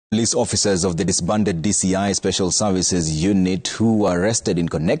Police officers of the disbanded DCI Special Services Unit who were arrested in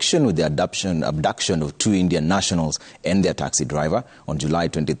connection with the abduction of 2 Indian nationals and their taxi driver on July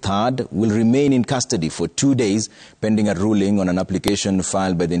 23rd will remain in custody for 2 days pending a ruling on an application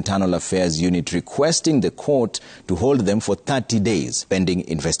filed by the Internal Affairs Unit requesting the court to hold them for 30 days pending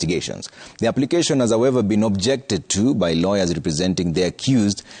investigations. The application has however been objected to by lawyers representing the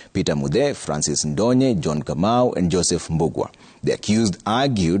accused Peter Muthee, Francis Ndonye, Kamau and Joseph Mbugua. The accused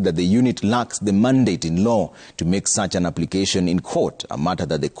argued that the unit lacks the mandate in law to make such an application in court, a matter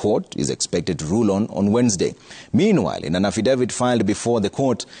that the court is expected to rule on Wednesday. Meanwhile, in an affidavit filed before the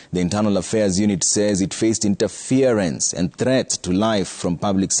court, the Internal Affairs Unit says it faced interference and threats to life from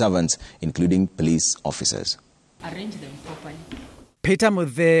public servants, including police officers. Arrange them properly. Peter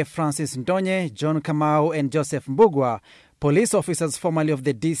Muthee, Francis Ndonye, Kamau and Joseph Mbugua, police officers formerly of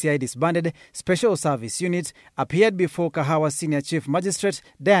the DCI Disbanded Special Service Unit, appeared before Kahawa Senior Chief Magistrate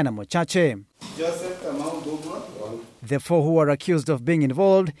Diana Mochache. Joseph, Kamau, Mbugua. The 4 who were accused of being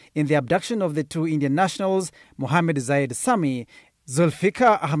involved in the abduction of the 2 Indian nationals, Mohammed Zaid Sami,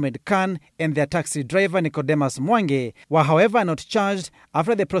 Zulfikar Ahmed Khan and their taxi driver Nicodemus Mwange were however not charged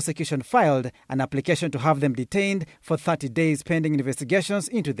after the prosecution filed an application to have them detained for 30 days pending investigations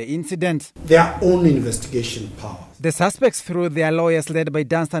into the incident. Their own investigation power. The suspects, through their lawyers led by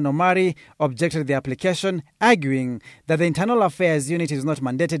Danstan Omari, objected to the application, arguing that the Internal Affairs Unit is not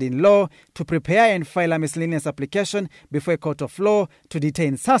mandated in law to prepare and file a miscellaneous application before a court of law to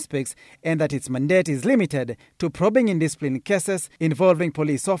detain suspects, and that its mandate is limited to probing in discipline cases involving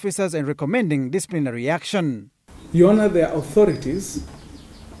police officers and recommending disciplinary action. Your Honor, there are authorities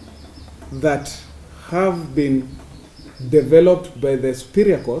that have been developed by the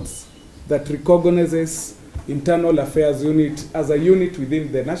superior courts that recognizes Internal Affairs Unit as a unit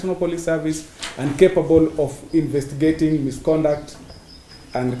within the National Police Service and capable of investigating misconduct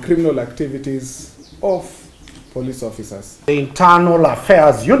and criminal activities of police officers. The Internal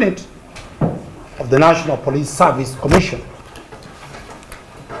Affairs Unit of the National Police Service Commission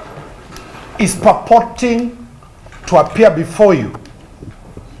is purporting to appear before you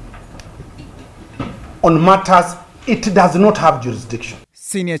on matters it does not have jurisdiction.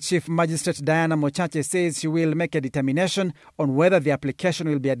 Senior Chief Magistrate Diana Mochache says she will make a determination on whether the application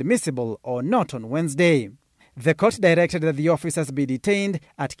will be admissible or not on Wednesday. The court directed that the officers be detained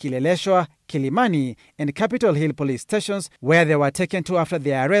at Kileleshwa, Kilimani and Capitol Hill police stations, where they were taken to after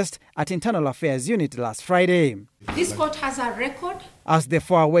their arrest at Internal Affairs Unit last Friday. This court has a record. As the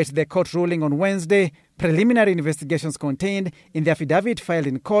 4 await the court ruling on Wednesday, preliminary investigations contained in the affidavit filed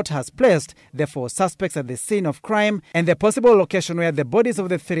in court has placed the 4 suspects at the scene of crime and the possible location where the bodies of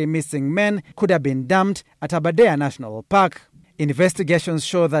the 3 missing men could have been dumped at Aberdare National Park. Investigations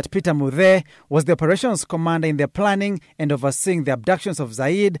show that Peter Muthee was the operations commander in the planning and overseeing the abductions of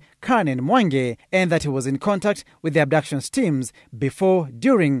Zaid, Khan and Mwange, and that he was in contact with the abductions teams before,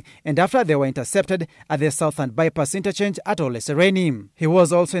 during and after they were intercepted at the Southern Bypass interchange at Ole Sereni. He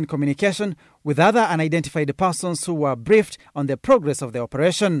was also in communication with other unidentified persons who were briefed on the progress of the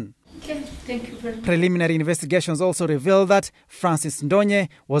operation. Okay, thank you very much. Preliminary investigations also revealed that Francis Ndonye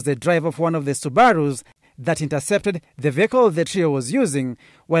was the driver of one of the Subarus that intercepted the vehicle the trio was using,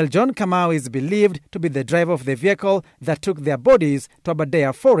 while Kamau is believed to be the driver of the vehicle that took their bodies to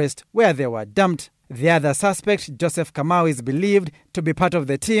Aberdare Forest where they were dumped. The other suspect, Joseph Kamau, is believed to be part of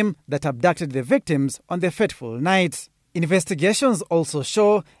the team that abducted the victims on the fateful night. Investigations also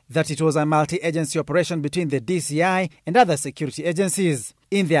show that it was a multi-agency operation between the DCI and other security agencies.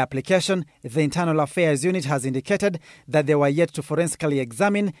 In the application, the Internal Affairs Unit has indicated that they were yet to forensically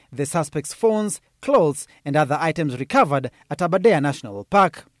examine the suspects' phones, clothes and other items recovered at Aberdare National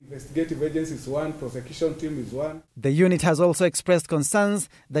Park. Investigative agency is 1, prosecution team is 1. The unit has also expressed concerns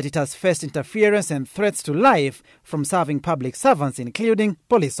that it has faced interference and threats to life from serving public servants, including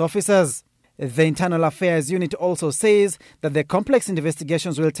police officers. The Internal Affairs Unit also says that the complex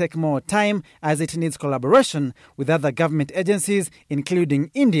investigations will take more time as it needs collaboration with other government agencies,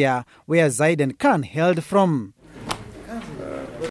 including India, where Zaid and Khan hailed from.